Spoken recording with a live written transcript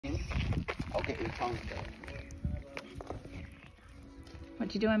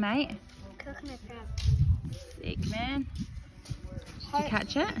What you doing, mate? Cooking a crab. Sick, man. Did you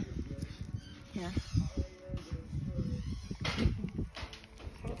catch it? Yeah.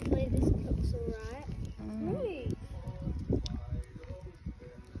 Hopefully this cooks alright.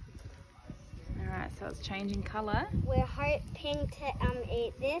 Alright, so it's changing colour. We're hoping to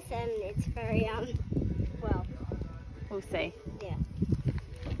eat this, and it's very well. We'll see. Yeah.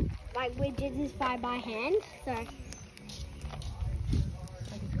 Like we did this by hand, so.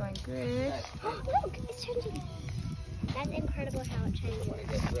 It's going good. Oh, look, it's changing. That's incredible how it changes. When it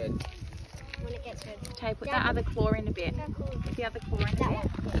gets red. When it gets red. Okay, put that other claw in a bit. Put the other claw in a That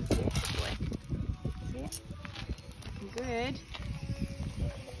bit. That's it. Good boy. That's it. Good.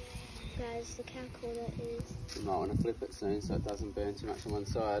 Guys, look how cool that is. You might want to flip it soon so it doesn't burn too much on one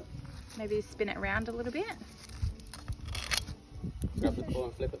side. Maybe spin it around a little bit. Grab the claw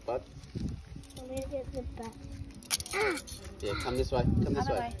and flip it, bud. I'm gonna get the back. Yeah, come this way. Come this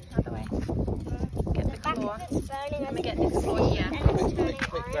way. Other way. Get the claw. It's burning. I'm gonna get this claw here.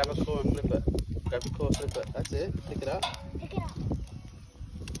 Quick, grab a claw and flip it. Grab the claw, flip it. That's it. Pick it up. Pick it up.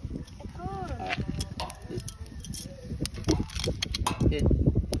 It's hard. Alright. Here.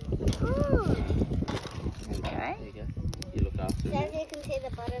 Okay. There you go. You look after So as it. you can see,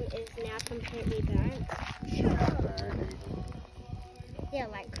 the bottom is now completely burnt. Yeah,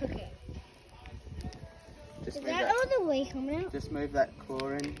 like cooking. Just Is move that all the way coming out? Just move that claw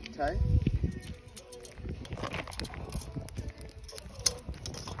in, Tay.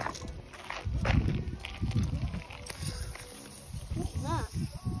 What's that?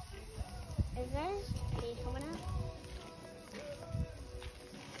 Is there meat coming out?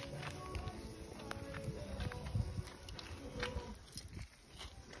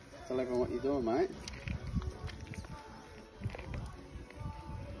 Tell everyone what you're doing, mate.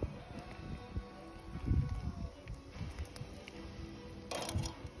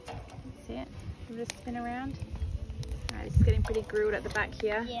 That's it. Give it a spin around. Alright, it's getting pretty grilled at the back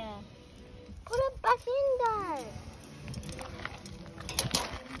here. Yeah. Put it back in there.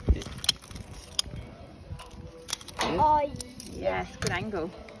 Oh, Yes, good angle.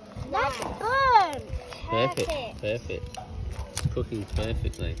 that's burnt. Perfect. Cooking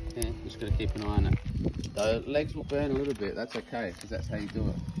perfectly. Yeah, just got to keep an eye on it. The legs will burn a little bit. That's okay, because that's how you do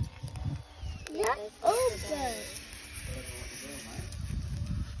it. Yeah, all burnt.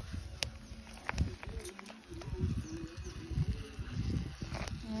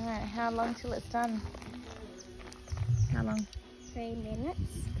 Alright, how long till it's done? How long? 3 minutes.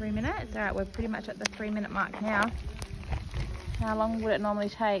 3 minutes? Alright, we're pretty much at the 3-minute mark now. How long would it normally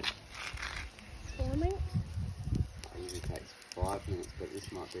take? 4 minutes. It usually takes 5 minutes, but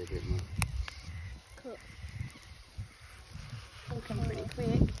this might be a bit more. Cool. Looking pretty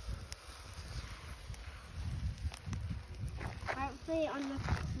quick. Hopefully on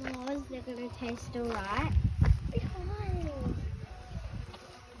the floors they're going to taste alright.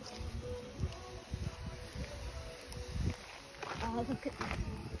 Oh, look at that.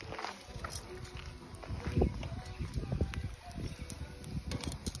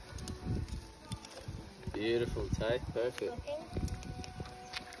 Beautiful, Tay. Perfect.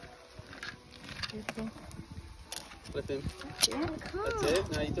 Beautiful. Flip him. Yeah. That's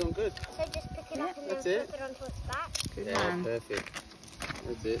it. No, you're doing good. So just pick it up and that's then it. flip it onto its back. Good Yeah, one. perfect.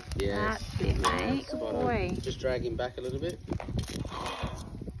 That's it. Yes. That's it, mate. Spot Good on. boy. Just drag him back a little bit.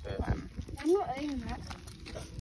 Perfect. I'm not eating that.